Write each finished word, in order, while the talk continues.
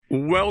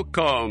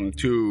Welcome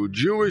to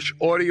Jewish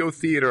Audio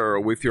Theater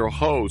with your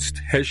host,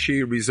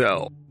 Heshi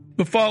Rizel.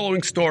 The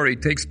following story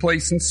takes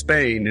place in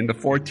Spain in the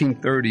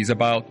 1430s,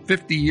 about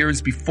 50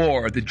 years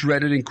before the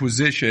dreaded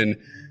Inquisition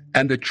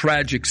and the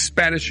tragic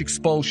Spanish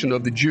expulsion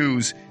of the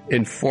Jews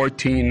in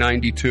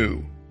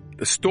 1492.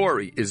 The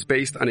story is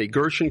based on a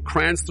Gershon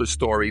Granzler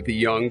story, The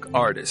Young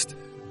Artist.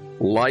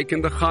 Like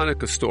in the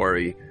Hanukkah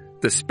story,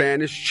 the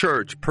Spanish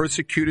church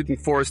persecuted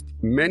and forced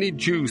many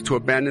Jews to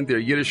abandon their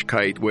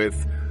Yiddishkeit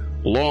with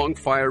long,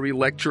 fiery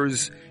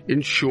lectures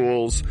in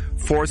shuls,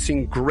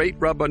 forcing great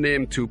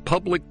rabbanim to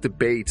public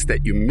debates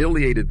that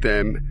humiliated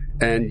them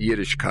and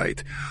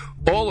Yiddishkeit.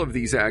 All of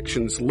these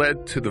actions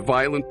led to the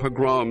violent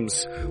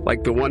pogroms,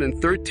 like the one in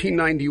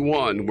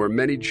 1391, where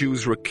many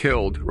Jews were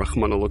killed,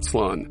 Rahman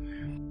al-Islam.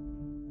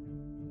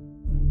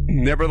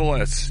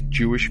 Nevertheless,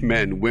 Jewish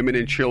men, women,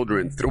 and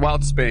children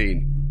throughout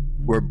Spain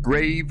were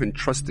brave and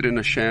trusted in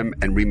Hashem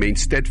and remained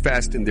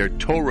steadfast in their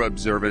Torah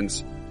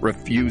observance,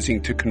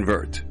 refusing to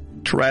convert.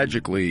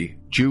 Tragically,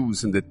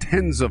 Jews in the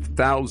tens of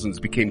thousands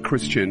became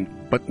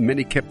Christian, but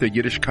many kept their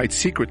Yiddishkeit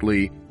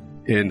secretly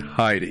in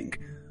hiding.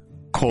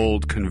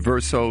 Called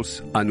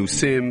conversos,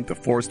 anusim, the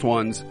forced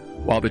ones,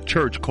 while the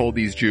church called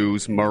these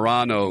Jews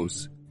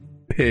Marranos,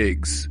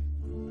 pigs.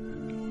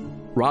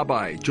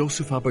 Rabbi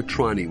Jacob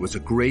Abotrani was a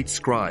great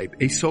scribe,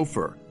 a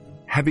sofer,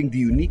 having the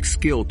unique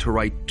skill to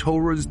write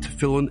Torahs,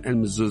 tefillin,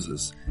 and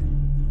mezuzahs.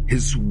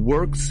 His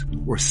works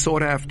were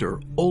sought after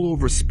all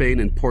over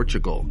Spain and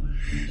Portugal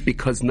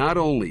because not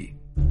only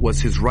was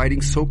his writing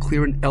so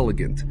clear and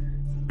elegant,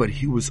 but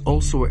he was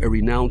also a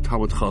renowned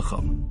Talmid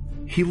Chacham.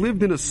 He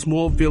lived in a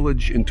small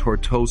village in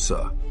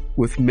Tortosa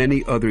with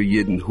many other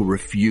Yidden who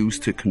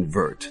refused to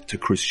convert to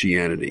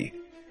Christianity.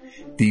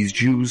 These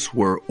Jews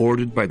were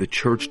ordered by the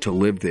church to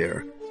live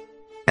there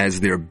as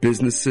their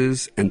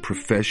businesses and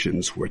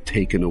professions were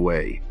taken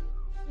away.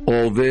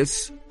 All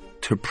this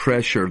to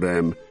pressure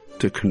them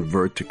to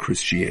convert to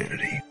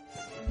Christianity.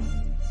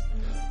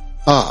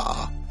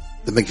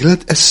 The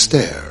Megilat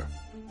Esther.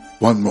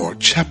 One more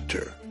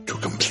chapter to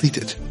complete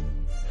it.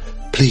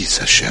 Please,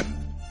 Hashem,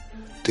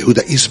 the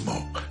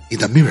Judaismo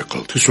need a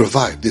miracle to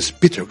survive this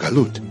bitter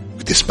galut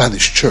with the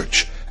Spanish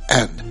church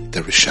and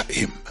the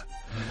Rishaim.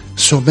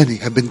 So many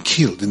have been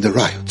killed in the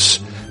riots,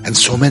 and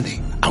so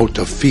many, out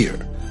of fear,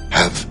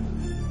 have,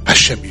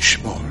 Hashem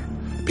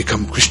Yishmor,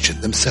 become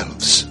Christian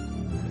themselves.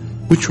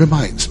 Which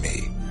reminds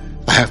me,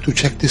 I have to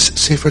check this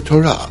Sefer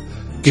Torah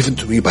given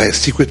to me by a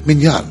secret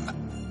minyan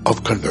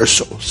of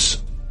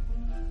conversos.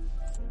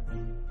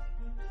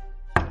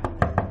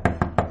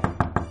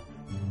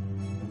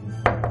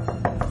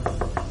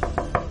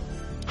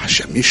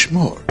 Hashem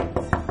Yishmor,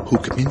 who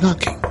can be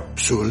knocking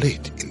so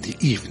late in the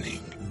evening?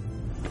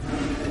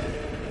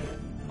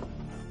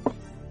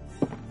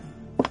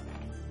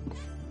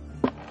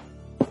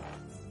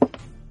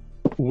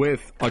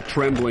 With a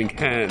trembling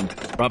hand,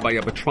 Rabbi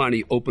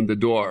Abotrani opened the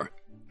door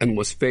and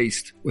was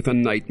faced with a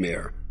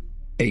nightmare,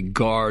 a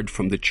guard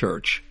from the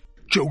church.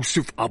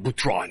 Joseph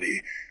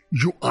Abotrani,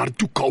 you are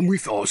to come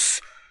with us.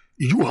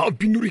 You have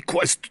been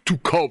requested to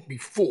come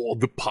before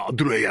the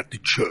padre at the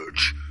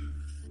church.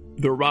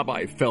 The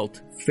rabbi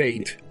felt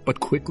faint, but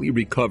quickly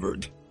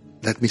recovered.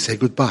 Let me say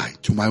goodbye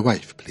to my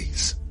wife,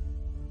 please.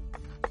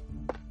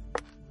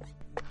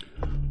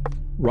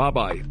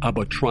 Rabbi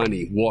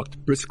Abotrani walked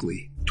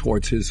briskly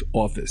towards his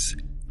office.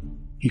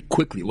 He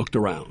quickly looked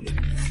around.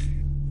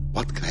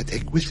 What can I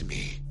take with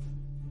me?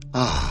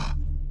 A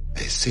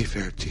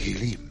Sefer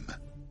Tehillim.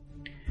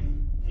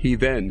 He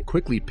then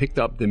quickly picked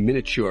up the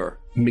miniature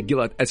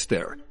Megilat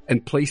Esther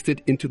and placed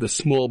it into the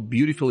small,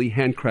 beautifully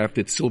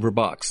handcrafted silver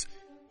box.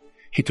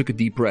 He took a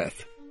deep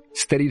breath,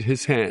 steadied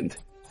his hand,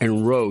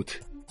 and wrote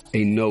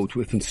a note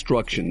with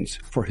instructions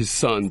for his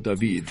son,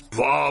 Dovid.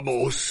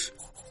 Vamos!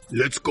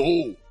 Let's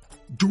go!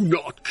 Do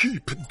not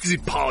keep the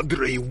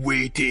padre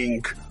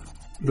waiting!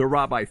 The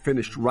rabbi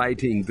finished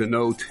writing the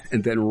note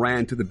and then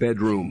ran to the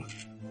bedroom.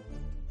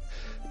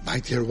 My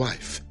dear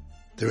wife,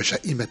 the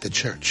Rishaim at the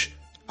church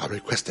are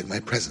requesting my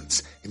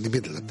presence in the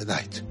middle of the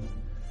night.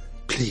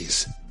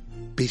 Please,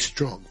 be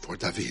strong for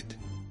David.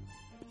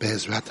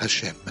 Be'ezrat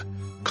Hashem,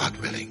 God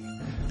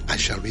willing, I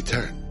shall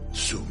return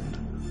soon.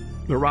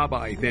 The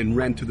rabbi then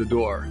ran to the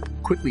door,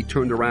 quickly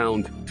turned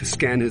around to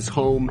scan his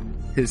home,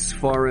 his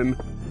sfarim,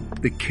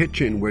 the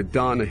kitchen where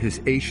Donna, his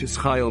Ashes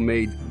Chayil,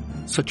 made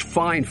such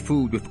fine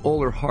food with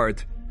all her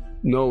heart,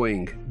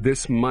 knowing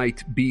this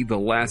might be the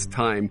last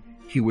time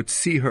he would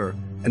see her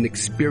and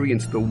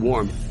experience the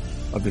warmth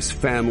of his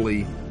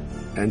family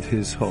and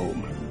his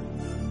home.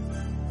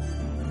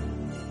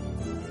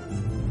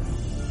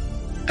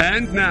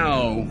 And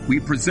now we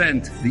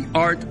present the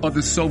Art of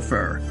the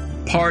Sofer,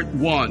 Part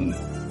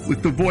 1,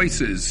 with the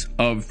voices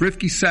of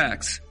Rivki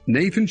Sachs,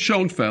 Nathan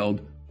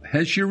Schoenfeld,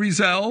 Heshi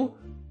Rizel,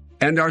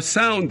 and our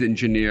sound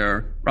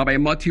engineer, Rabbi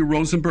Mati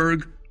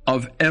Rosenberg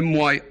of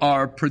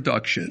MYR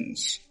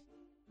Productions.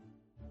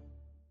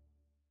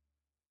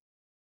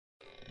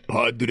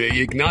 Padre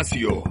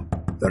Ignacio,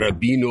 the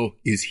Rabbino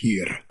is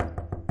here.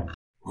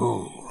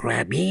 Oh,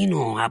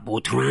 Rabbino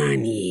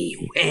Abotrani,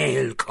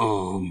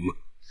 welcome.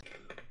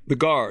 The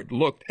guard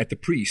looked at the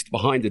priest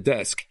behind the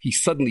desk. He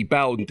suddenly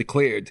bowed and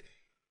declared,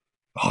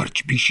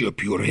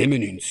 Archbishop, Your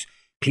Eminence,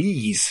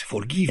 please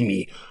forgive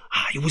me.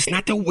 I was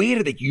not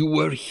aware that you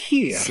were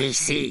here.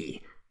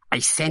 See. I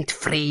sent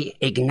Fray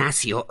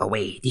Ignacio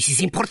away. This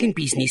is important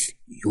business.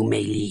 You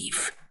may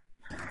leave.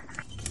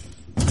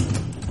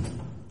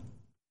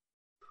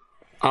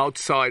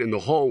 Outside in the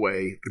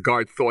hallway, the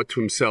guard thought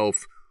to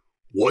himself,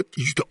 What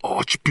is the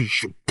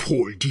Archbishop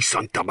Paul di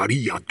Santa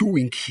Maria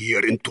doing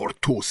here in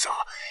Tortosa?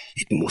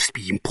 It must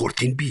be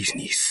important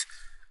business.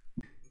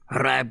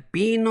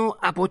 Rabbi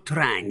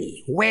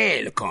Abotrani,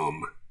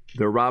 welcome.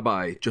 The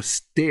rabbi just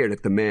stared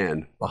at the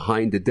man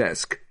behind the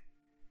desk.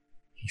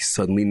 He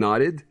suddenly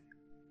nodded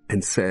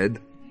and said,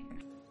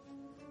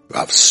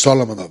 Rav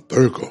Solomon of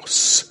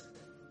Burgos,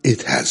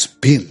 it has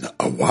been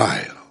a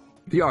while.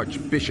 The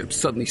archbishop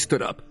suddenly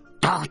stood up.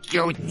 Don't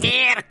you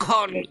dare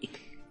call me.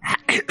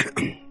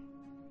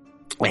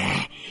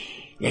 I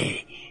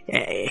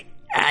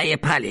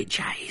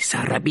apologize,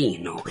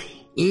 Rabbino.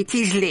 It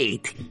is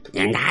late,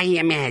 and I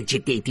am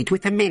agitated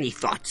with many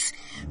thoughts.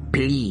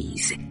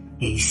 Please,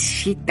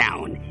 sit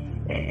down.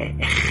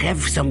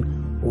 Have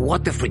some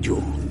water for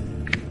you.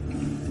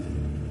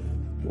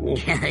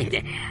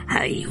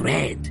 I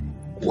read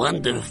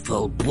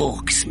wonderful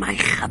books, my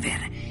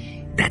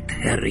Chaver, that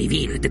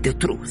revealed the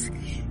truth.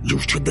 You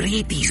should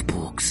read these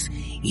books.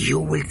 You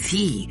will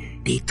see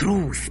the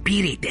true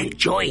spirit and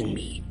join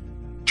me.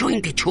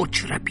 Join the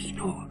church,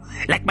 Rabbino,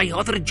 like my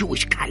other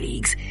Jewish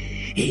colleagues,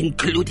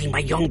 including my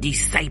young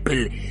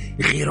disciple,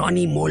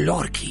 Geronimo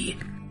Lorki.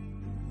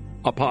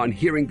 Upon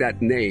hearing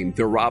that name,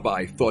 the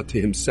rabbi thought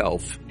to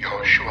himself,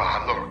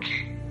 Yoshua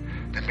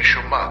HaLorki, the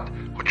Meshumad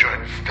who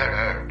joined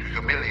Ferrer to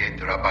humiliate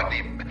the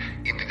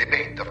Rabbanim in the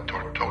debate of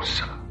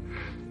Tortosa,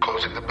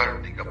 causing the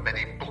burning of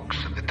many books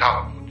of the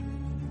Talmud.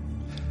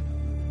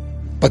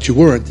 But you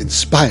weren't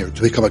inspired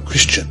to become a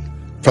Christian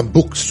from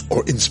books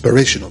or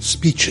inspirational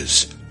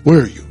speeches,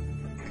 were you?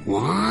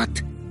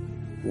 What?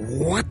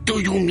 What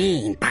do you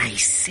mean by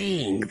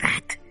saying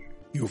that?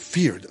 You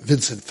feared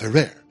Vincent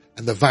Ferrer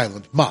and the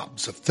violent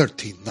mobs of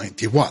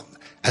 1391,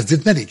 as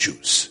did many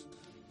Jews.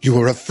 You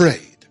were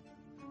afraid,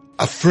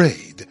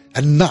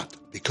 and not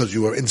because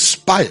you were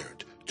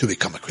inspired to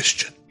become a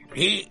Christian.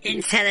 The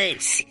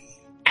insolence!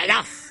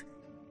 Enough!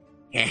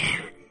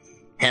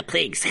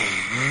 Please,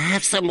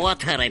 have some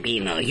water,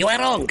 Rabbino. You are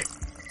wrong.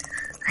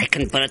 I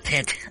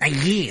converted a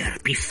year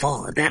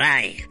before the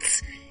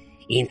riots,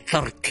 in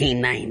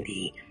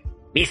 1390.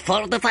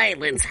 Before the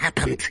violence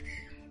happened,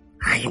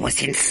 I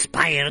was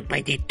inspired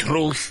by the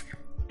truth,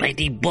 by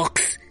the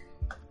books,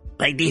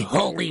 by the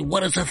holy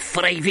words of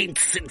Fray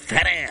Vincent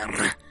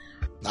Ferrer.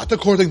 Not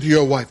according to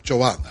your wife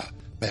Joanna.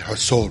 May her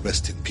soul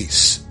rest in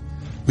peace.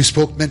 We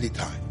spoke many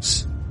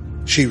times.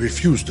 She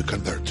refused to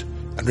convert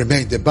and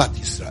remained a Bat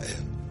Israel.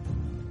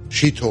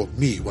 She told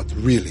me what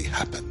really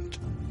happened.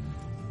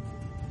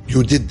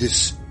 You did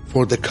this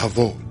for the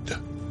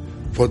kavod,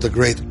 for the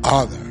great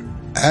honor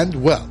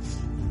and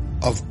wealth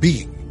of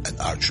being an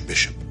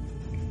archbishop.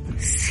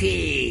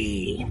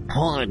 See,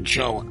 poor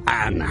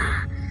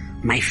Joanna,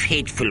 my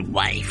faithful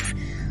wife.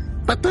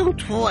 But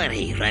don't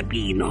worry,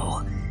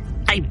 Rabbino.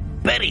 I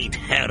buried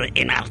her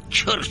in our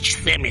church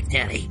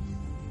cemetery.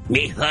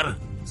 May her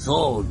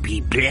soul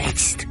be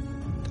blessed.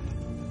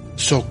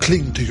 So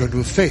cling to your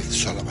new faith,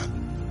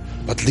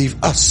 Solomon, but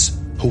leave us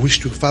who wish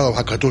to follow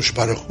HaKadosh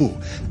Baruch Hu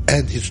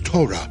and his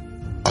Torah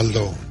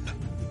alone.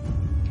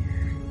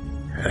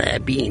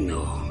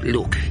 Rabbino,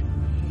 look,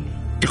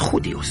 the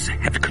Judeos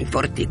have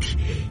converted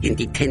in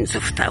the tens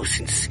of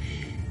thousands.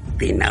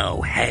 They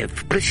now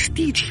have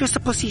prestigious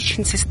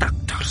positions as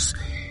doctors.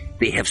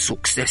 They have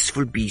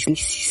successful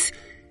businesses,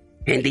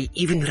 and they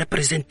even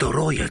represent the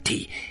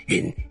royalty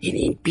in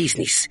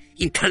business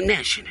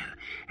international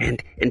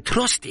and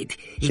entrusted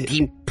in the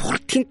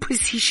important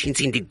positions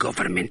in the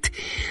government.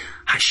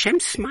 Hashem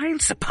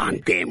smiles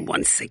upon them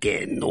once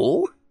again,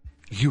 no?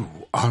 You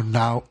are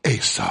now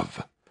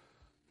Esav.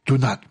 Do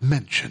not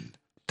mention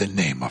the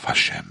name of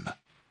Hashem.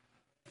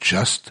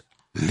 Just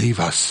leave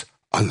us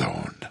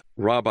alone.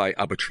 Rabbi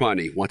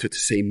Abotrani wanted to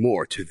say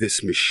more to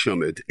this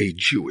Meshumad, a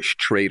Jewish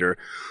traitor,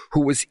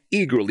 who was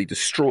eagerly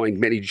destroying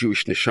many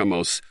Jewish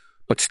neshamos,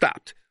 but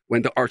stopped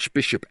when the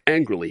archbishop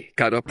angrily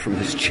got up from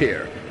his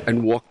chair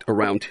and walked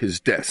around his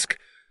desk.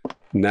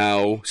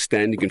 Now,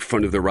 standing in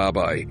front of the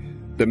rabbi,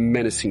 the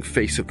menacing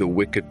face of the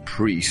wicked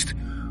priest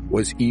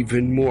was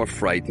even more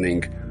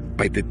frightening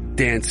by the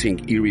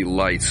dancing, eerie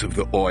lights of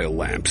the oil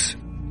lamps.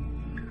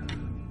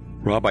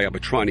 Rabbi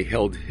Abotrani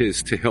held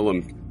his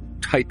Tehillim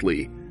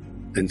tightly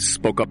and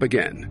spoke up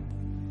again.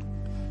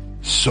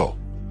 So,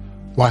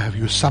 why have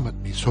you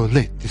summoned me so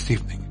late this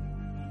evening?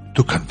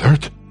 To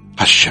convert?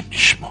 Hashem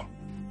Yishmor.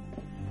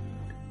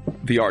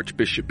 The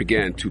archbishop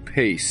began to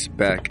pace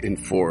back and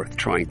forth,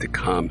 trying to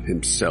calm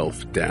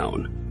himself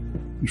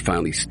down. He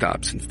finally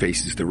stops and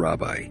faces the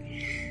rabbi.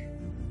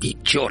 The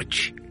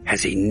church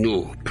has a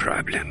new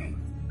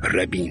problem,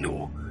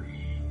 Rabbino.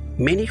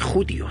 Many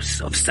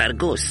Judeos of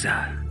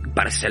Zaragoza,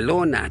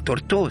 Barcelona,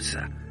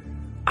 Tortosa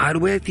are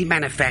wealthy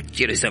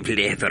manufacturers of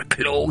leather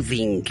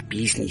clothing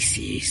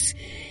businesses.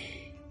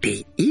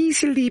 They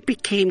easily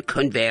became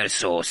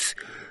conversos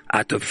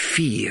out of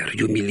fear,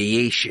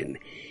 humiliation,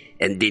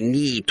 and the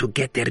need to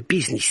get their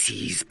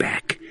businesses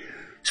back.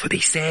 So they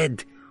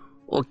said,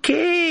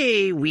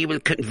 okay, we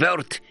will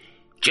convert.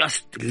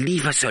 Just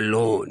leave us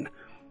alone.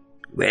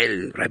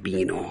 Well,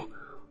 Rabino,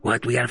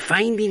 what we are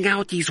finding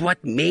out is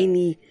what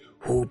many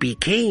who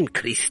became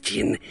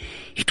Christian,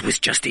 it was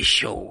just a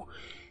show.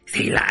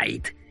 They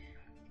lied.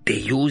 They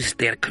used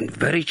their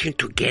conversion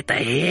to get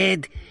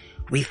ahead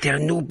with their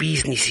new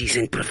businesses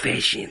and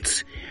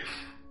professions.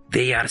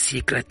 They are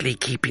secretly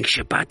keeping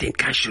Shabbat and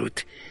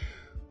Kashrut.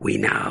 We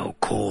now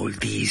call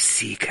these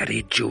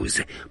secret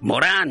Jews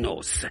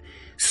Moranos,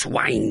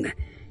 swine,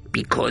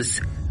 because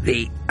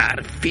they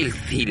are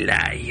filthy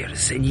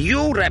liars. And you,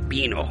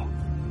 Rabino,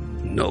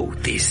 know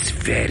this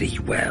very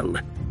well.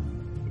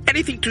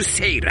 Anything to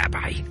say,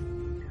 Rabbi?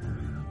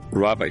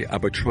 Rabbi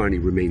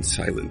Abotrani remained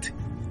silent.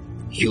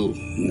 You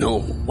know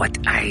what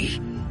I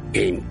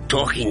am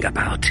talking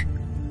about.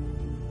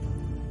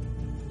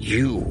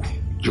 You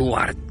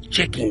are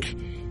checking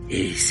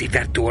a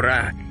Sefer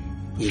Torah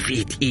if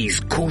it is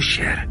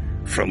kosher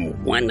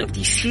from one of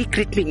the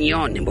secret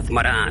minyanim of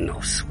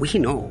Maranos. We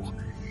know.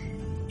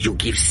 You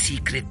give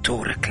secret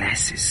Torah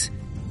classes.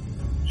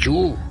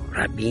 You,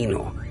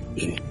 Rabino,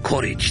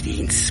 encourage,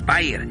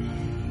 inspire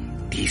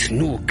these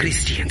new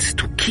Christians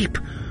to keep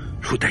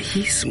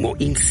Judaism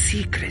in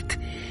secret.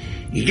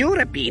 You,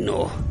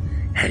 Rabino,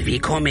 have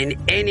become an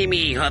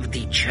enemy of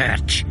the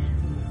church.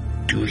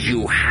 Do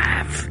you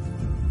have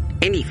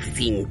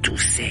anything to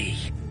say?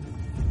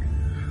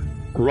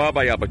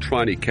 Rabbi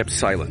Abotrani kept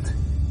silent.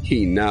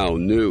 He now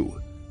knew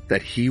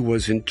that he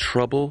was in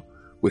trouble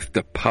with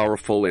the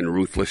powerful and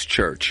ruthless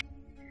church.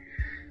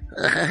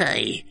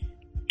 I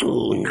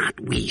do not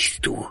wish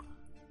to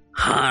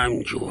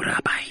harm you,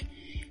 Rabbi.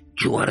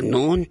 You are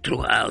known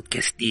throughout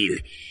Castile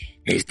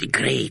as the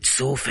great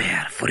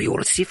Sofer for your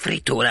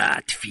Sifrei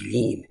Torah,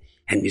 Tefillin,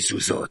 and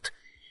Mezuzot.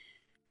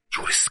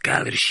 Your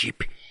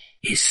scholarship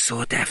is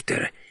sought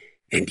after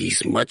and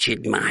is much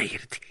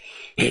admired.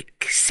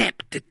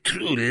 Accept the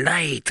true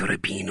light,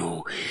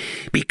 Rabino.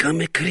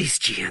 Become a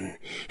Christian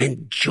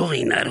and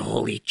join our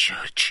holy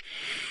church.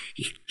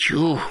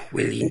 You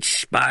will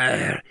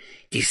inspire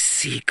the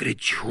secret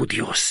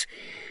Judios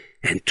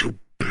and to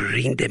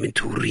bring them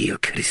into real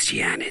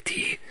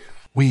Christianity.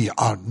 We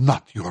are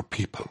not your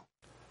people.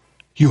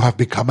 You have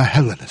become a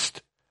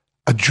Hellenist,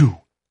 a Jew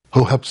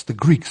who helps the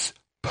Greeks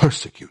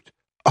persecute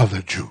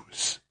other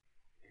Jews.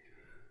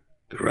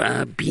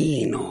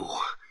 Rabino,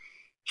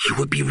 you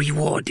will be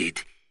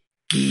rewarded,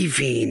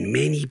 given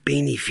many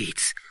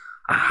benefits,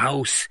 a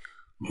house,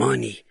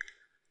 money,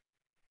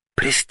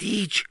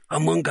 prestige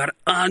among our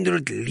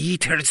honored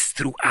leaders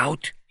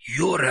throughout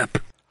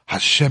Europe.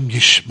 Hashem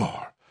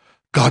Yishmor,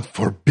 God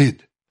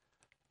forbid.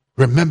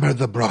 Remember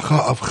the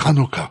bracha of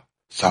Chanukah,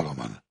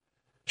 Solomon.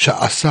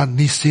 Sha'asa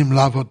nisim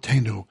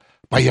lavotenu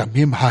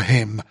bayamim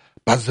hahem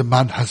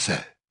bazeman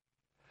hazeh.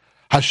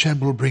 Hashem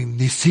will bring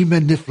nisim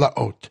and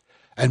niflaot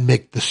and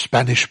make the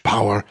Spanish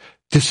power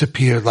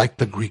disappear like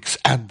the Greeks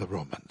and the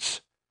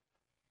Romans.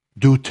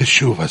 Do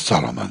teshuvah,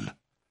 Solomon.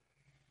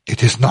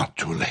 It is not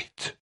too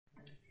late.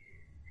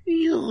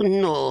 You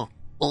know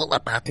all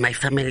about my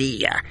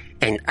familia,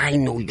 and I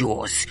know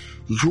yours.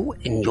 You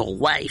and your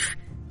wife,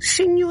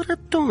 Senora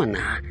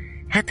Donna,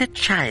 had a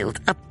child,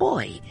 a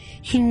boy,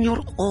 in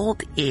your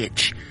old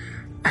age.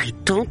 I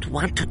don't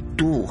want to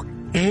do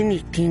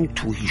anything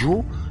to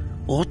you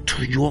or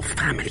to your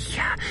family.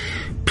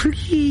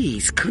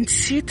 Please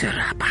consider,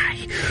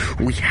 Rabbi.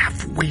 We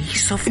have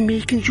ways of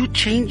making you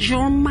change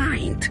your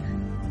mind.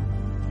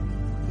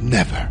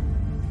 Never.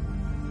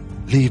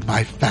 Leave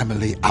my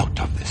family out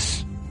of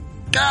this.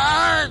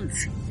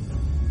 Guards!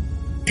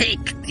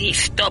 Take the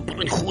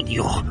stubborn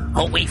Judio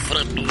away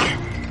from me.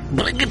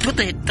 Bring him to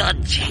the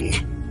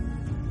dungeon.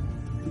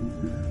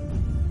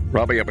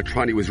 Rabbi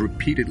Abotrani was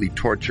repeatedly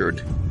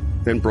tortured,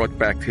 then brought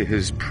back to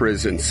his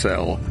prison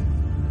cell,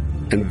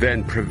 and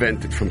then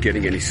prevented from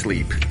getting any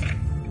sleep.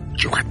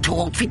 You are too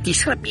old for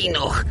this,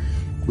 Rabino.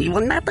 We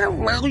will not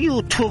allow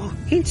you to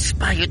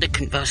inspire the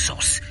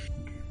conversos.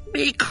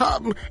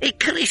 Become a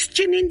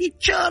Christian in the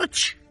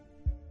church.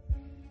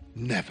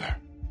 Never.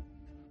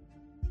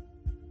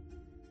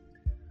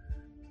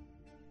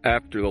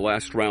 After the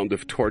last round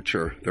of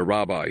torture, the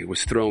rabbi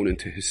was thrown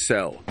into his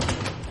cell.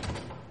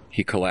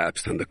 He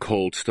collapsed on the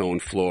cold stone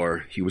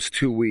floor. He was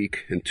too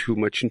weak and too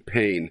much in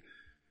pain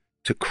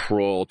to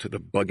crawl to the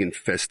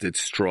bug-infested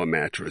straw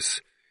mattress.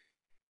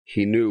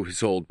 He knew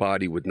his old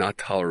body would not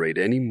tolerate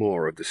any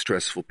more of the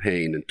stressful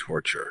pain and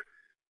torture.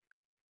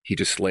 He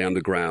just lay on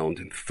the ground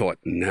and thought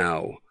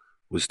now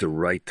was the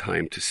right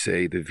time to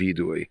say the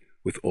vidui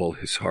with all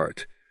his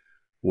heart,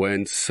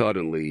 when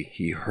suddenly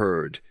he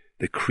heard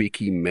the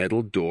creaky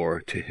metal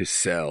door to his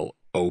cell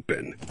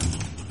open.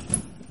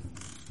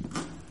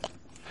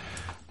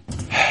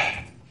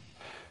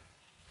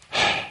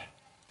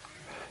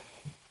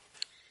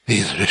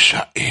 These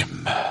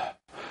Rishaim,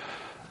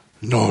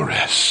 no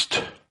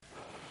rest.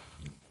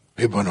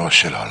 Ribono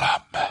shel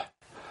olam,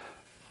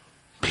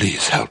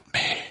 please help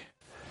me.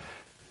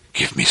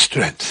 Give me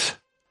strength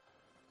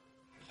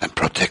and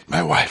protect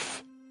my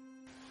wife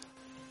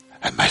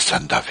and my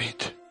son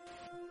Dovid.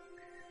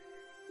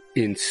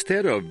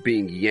 Instead of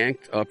being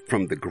yanked up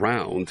from the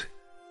ground,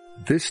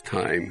 this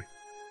time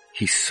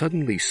he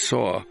suddenly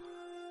saw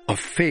a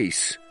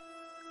face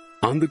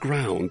on the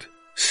ground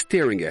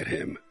staring at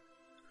him.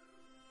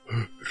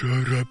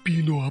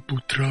 Rabbi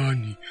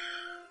Abotrani,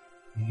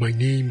 my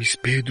name is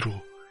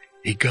Pedro,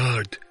 a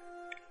guard.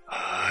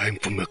 I'm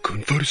from a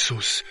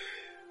Conversos.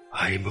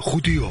 I am a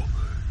Judeo.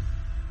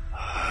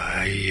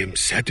 I am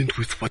saddened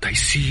with what I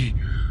see.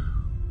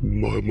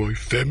 My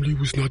family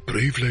was not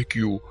brave like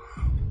you.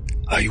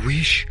 I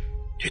wish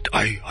that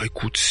I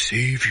could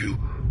save you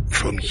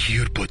from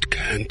here, but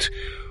can't.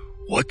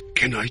 What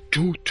can I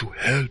do to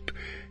help?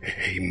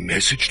 A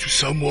message to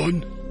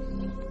someone?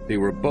 They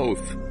were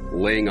both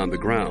laying on the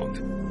ground.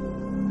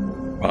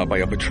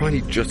 Rabbi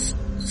Abotrani just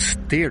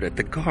stared at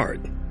the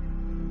guard.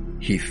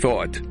 He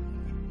thought,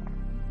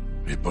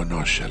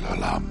 Ribono shel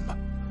olam,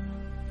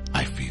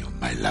 I feel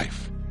my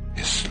life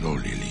is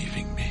slowly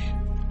leaving me.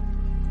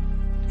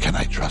 Can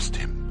I trust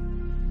him?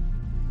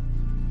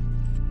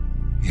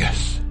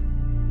 Yes.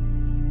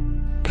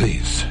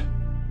 Please,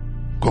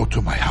 go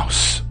to my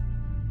house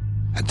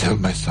and tell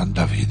my son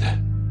David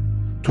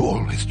to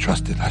always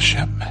trust in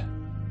Hashem.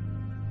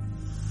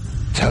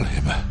 Tell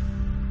him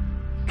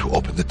to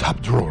open the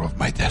top drawer of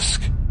my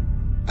desk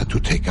and to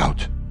take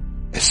out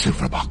a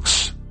silver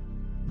box.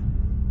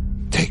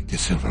 Take the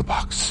silver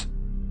box.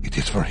 It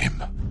is for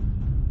him.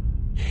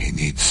 He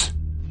needs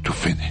to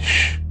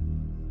finish.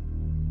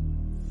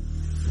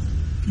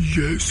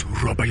 Yes,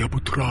 Rabbi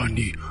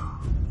Abotrani,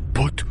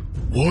 but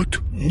what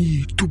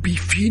need to be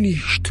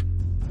finished?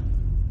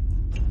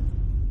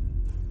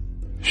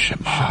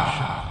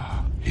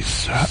 Shema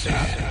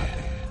Israel,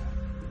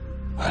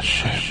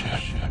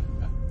 Hashem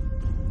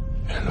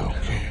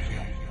Elohim.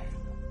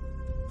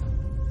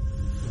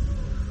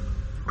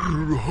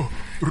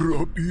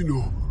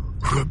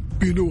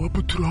 Rabbino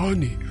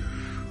Abotrani.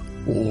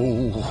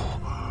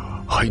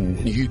 Oh, I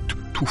need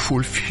to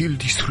fulfill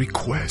this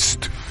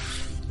request.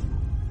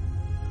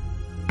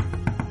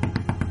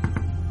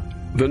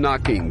 The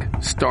knocking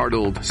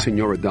startled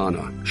Senora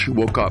Donna. She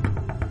woke up.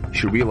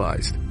 She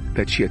realized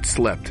that she had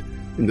slept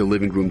in the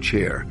living room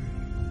chair.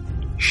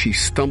 She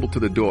stumbled to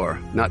the door,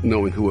 not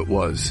knowing who it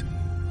was.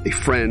 A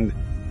friend,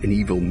 an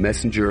evil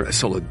messenger, a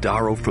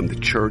soldado from the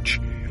church.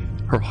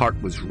 Her heart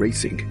was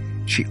racing.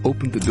 She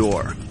opened the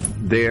door.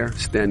 There,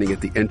 standing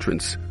at the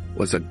entrance,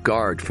 was a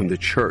guard from the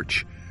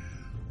church.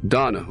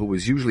 Donna, who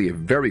was usually a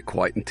very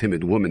quiet and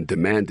timid woman,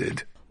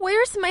 demanded,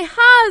 "Where's my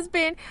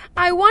husband?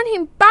 I want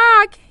him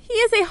back. He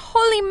is a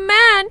holy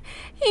man.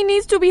 He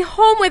needs to be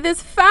home with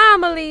his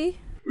family."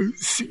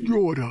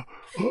 Signora,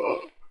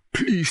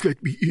 please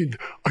let me in.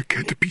 I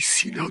can't be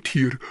seen out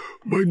here.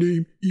 My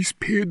name is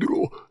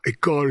Pedro, a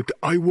guard.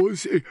 I am a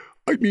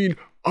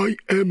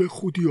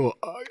Judeo.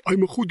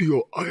 I'm a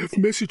Judeo. I have a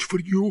message for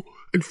you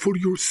and for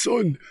your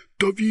son,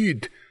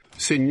 Dovid.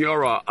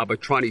 Senora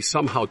Abotrani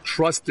somehow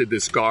trusted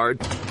this guard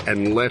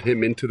and let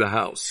him into the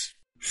house.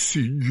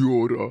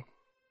 Signora,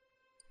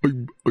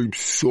 I'm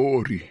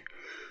sorry.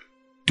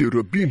 The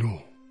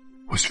Rabbino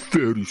was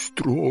very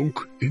strong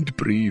and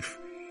brave.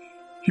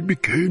 He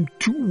became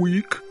too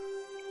weak.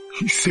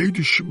 He said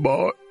the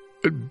Shema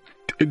and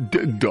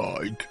then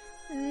died.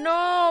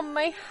 No,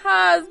 my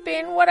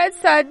husband, what a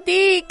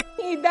tzaddik.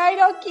 He died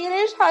of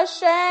Kiddush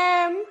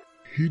Hashem.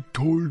 He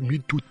told me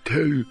to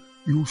tell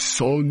your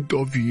son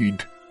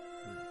David.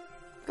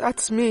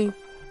 That's me.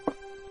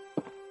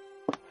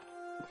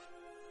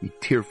 He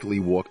tearfully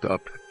walked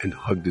up and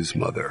hugged his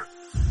mother.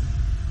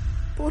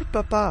 Poor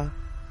Papa.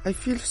 I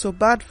feel so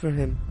bad for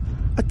him.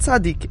 A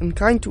tzaddik and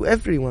kind to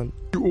everyone.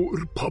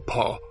 Your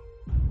Papa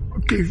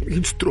gave me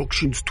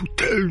instructions to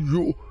tell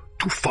you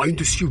to find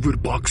the silver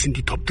box in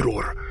the top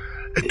drawer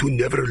and to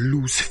never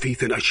lose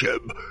faith in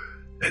Hashem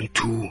and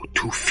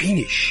to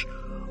finish.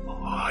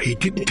 He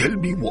didn't tell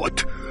me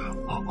what.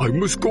 I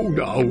must go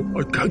now.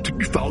 I can't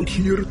be found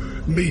here.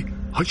 May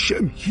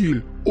Hashem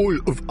heal all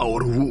of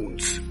our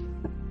wounds.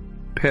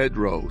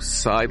 Pedro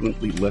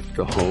silently left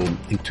the home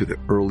into the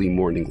early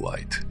morning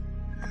light.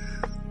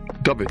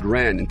 Dovid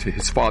ran into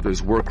his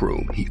father's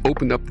workroom. He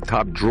opened up the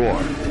top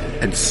drawer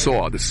and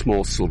saw the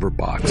small silver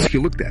box. He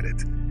looked at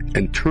it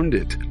and turned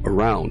it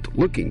around,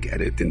 looking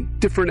at it in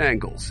different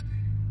angles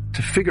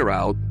to figure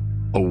out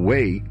a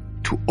way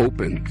to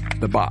open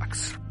the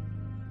box.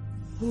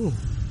 Oh,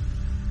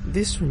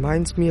 this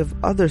reminds me of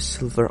other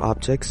silver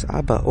objects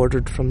Abba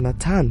ordered from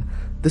Natan,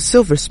 the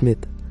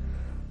silversmith.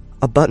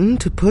 A button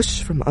to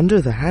push from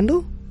under the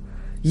handle?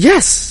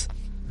 Yes!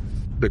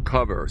 The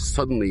cover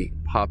suddenly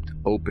popped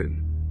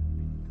open.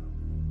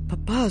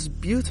 Papa's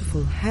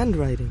beautiful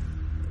handwriting.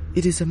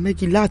 It is a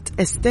Megilat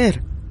Esther.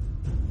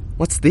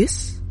 What's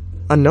this?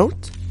 A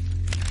note?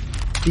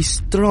 Be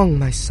strong,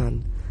 my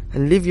son,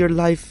 and live your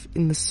life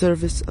in the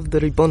service of the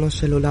Ribono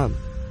shel Olam.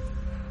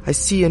 I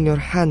see in your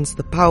hands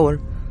the power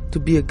to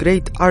be a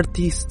great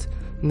artist,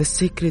 in the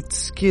sacred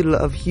skill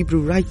of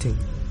Hebrew writing.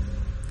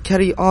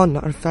 Carry on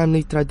our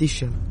family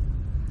tradition,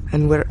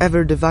 and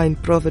wherever divine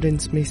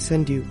providence may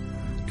send you,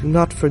 do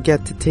not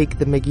forget to take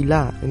the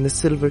Megillah in the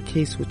silver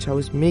case which I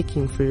was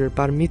making for your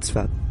bar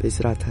mitzvah,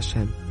 Bezrat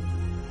Hashem.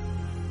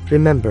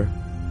 Remember,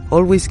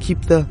 always keep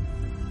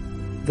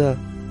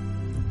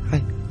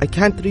I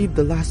can't read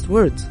the last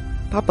words.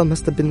 Papa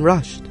must have been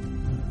rushed.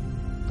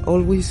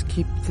 Always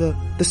keep the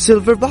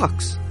silver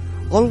box.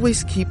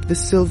 Always keep the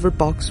silver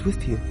box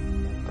with you.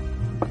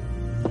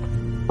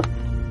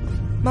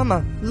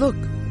 Mama, look.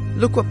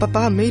 Look what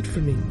Papa made for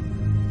me.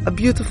 A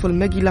beautiful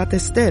Megilat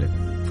Esther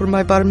for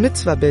my bar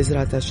mitzvah,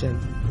 Bezrat Hashem.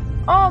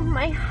 Oh,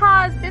 my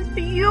husband's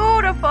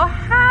beautiful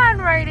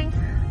handwriting.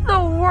 The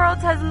world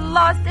has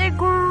lost a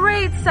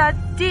great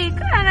tzaddik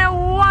and a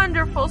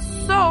wonderful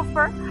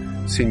sofer.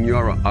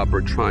 Signora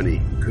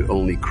Abotrani could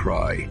only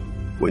cry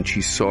when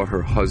she saw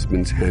her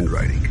husband's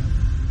handwriting.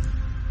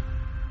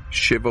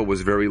 Shiva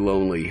was very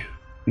lonely.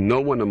 No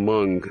one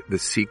among the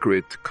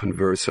secret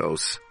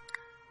conversos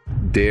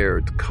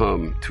dared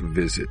come to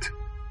visit.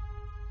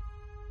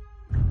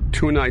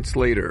 2 nights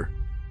later,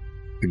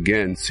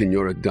 again,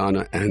 Signora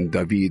Donna and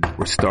David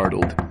were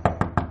startled.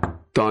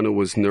 Donna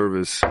was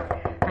nervous.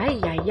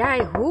 Ay,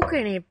 who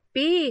can it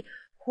be?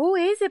 Who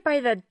is it by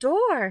the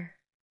door?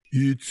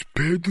 It's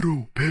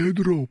Pedro.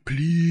 Pedro,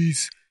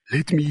 please,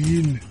 let me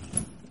in.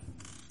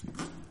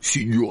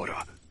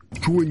 Signora,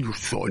 you and your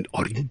son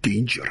are in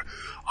danger.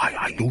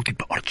 I know the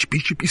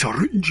Archbishop is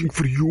arranging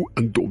for you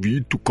and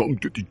Dovid to come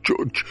to the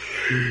church.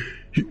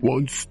 He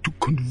wants to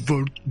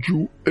convert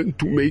you and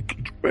to make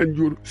you and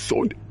your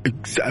son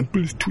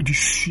examples to the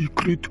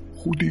secret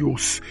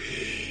Judeos.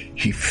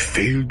 He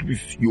failed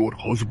with your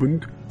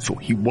husband, so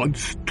he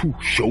wants to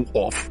show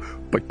off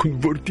by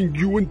converting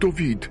you and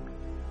Dovid.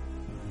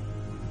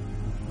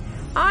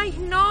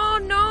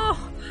 No.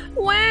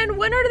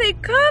 When are they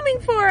coming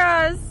for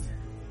us?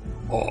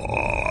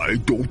 I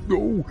don't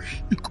know.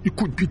 It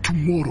could be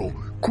tomorrow.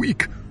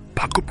 Quick,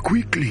 pack up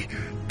quickly.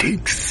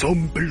 Take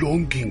some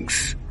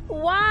belongings.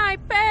 Why,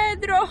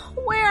 Pedro?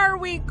 Where are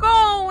we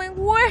going?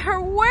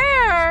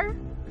 Where?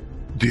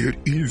 There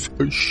is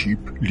a ship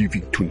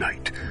leaving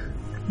tonight.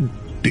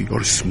 They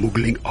are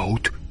smuggling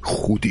out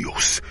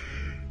Judeos.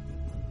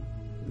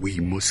 We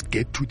must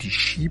get to the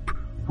ship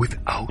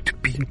without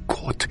being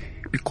caught,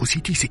 because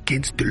it is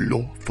against the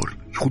law for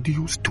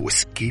Judeos to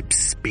escape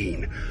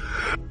Spain.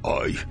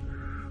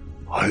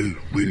 I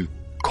will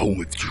come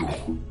with you.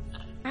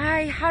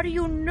 How do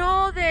you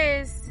know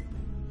this?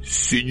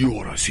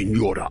 Signora,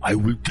 I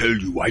will tell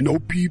you. I know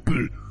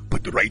people,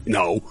 but right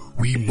now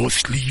we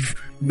must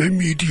leave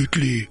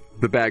immediately.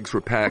 The bags were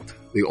packed.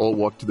 They all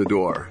walked to the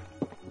door.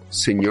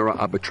 Signora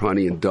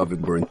Abotrani and Dovid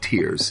were in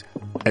tears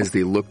as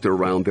they looked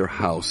around their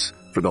house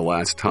for the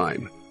last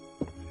time.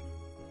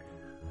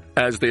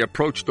 As they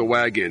approached the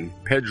wagon,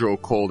 Pedro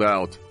called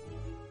out,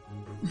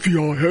 We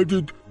are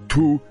headed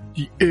to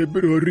the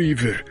Ebro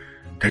River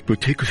that will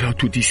take us out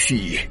to the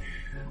sea.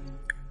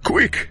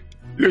 Quick,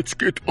 let's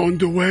get on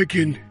the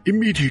wagon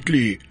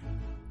immediately.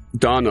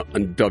 Donna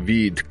and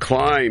David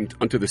climbed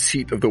onto the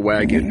seat of the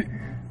wagon.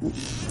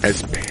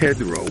 As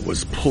Pedro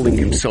was pulling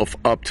himself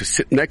up to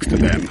sit next to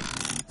them,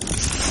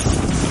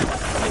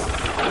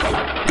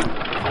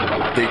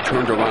 they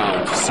turned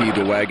around to see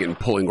the wagon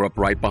pulling up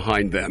right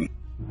behind them.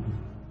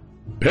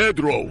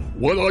 Pedro,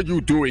 what are you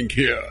doing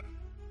here?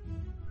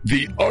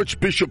 The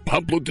Archbishop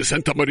Pablo de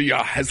Santa Maria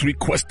has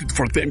requested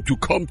for them to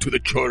come to the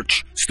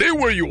church. Stay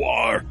where you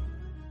are.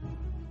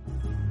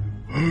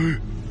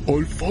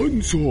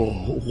 Alfonso,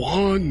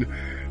 Juan,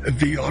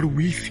 they are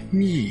with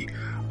me.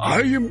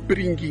 I am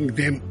bringing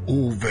them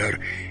over.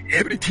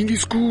 Everything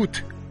is good.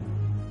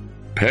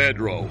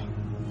 Pedro,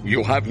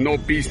 you have no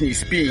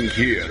business being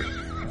here.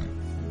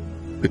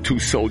 The 2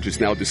 soldiers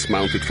now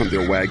dismounted from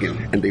their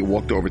wagon and they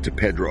walked over to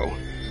Pedro.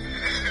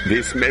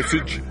 This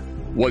message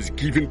was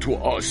given to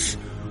us.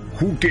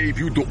 Who gave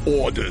you the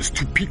orders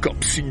to pick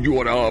up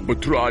Signora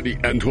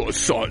Abotrani and her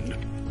son?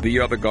 The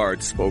other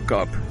guard spoke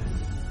up.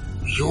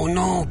 You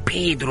know,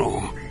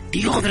 Pedro,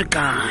 the other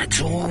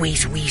guards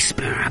always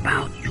whisper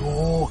about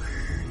you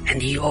and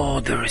the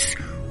others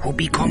who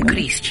become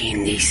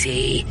Christian. They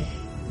say,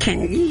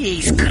 can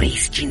these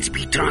Christians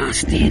be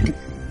trusted?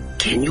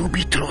 Can you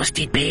be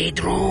trusted,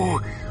 Pedro?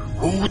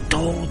 Who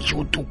told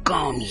you to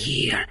come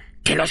here?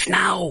 Tell us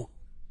now.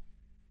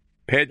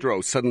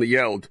 Pedro suddenly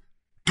yelled,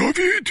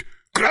 David,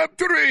 grab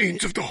the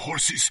reins of the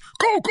horses.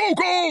 Go, go,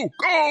 go,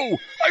 go!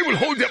 I will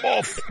hold them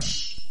off.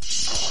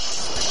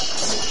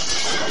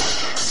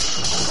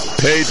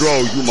 Pedro,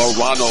 you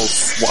Marrano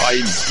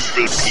swine,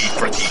 you will pay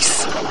for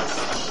this.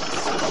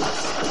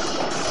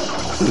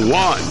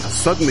 Juan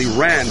suddenly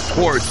ran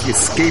towards the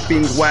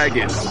escaping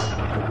wagon.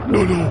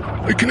 No,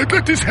 I cannot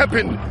let this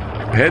happen.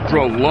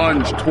 Pedro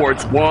lunged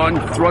towards Juan,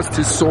 thrust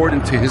his sword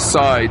into his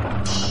side.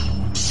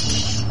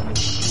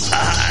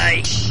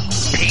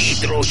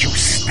 Pedro, you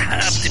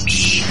stabbed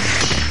me.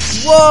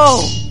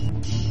 Whoa!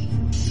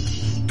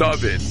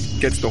 David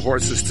gets the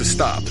horses to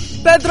stop.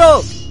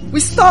 Pedro, we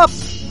stopped.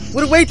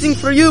 We're waiting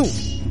for you.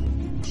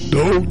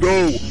 No,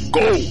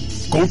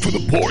 go to the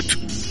port.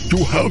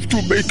 You have to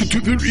make it to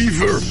the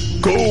river.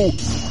 Go,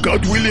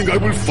 God willing, I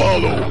will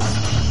follow.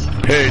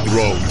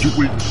 Pedro, you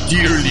will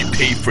dearly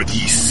pay for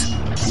this,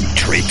 you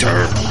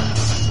traitor.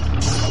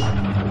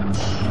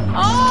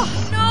 Oh,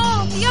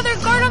 no! The other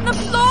guard on the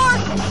floor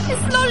is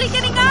slowly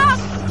getting up!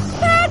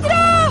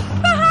 Pedro!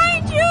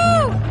 Behind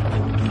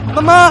you!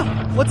 Mama,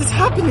 what is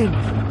happening?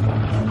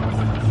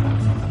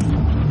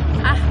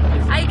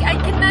 I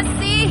cannot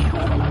see.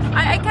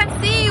 I can't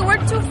see. We're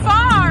too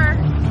far.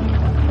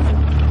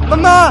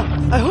 Mama,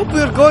 I hope we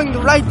are going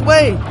the right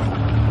way.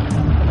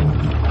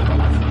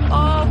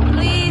 Oh,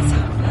 please.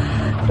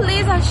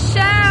 Please,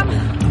 Hashem.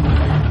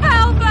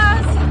 Help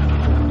us.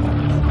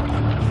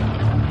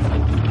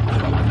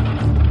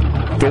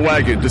 The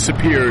wagon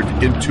disappeared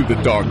into the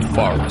dark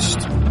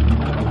forest.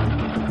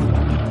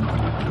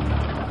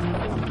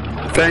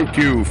 Thank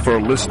you for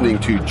listening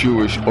to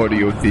Jewish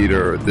Audio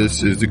Theater.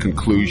 This is the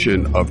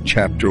conclusion of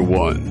Chapter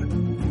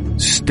 1.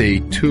 Stay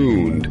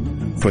tuned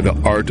for the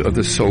Art of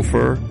the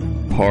Sofer,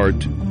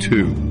 Part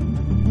 2.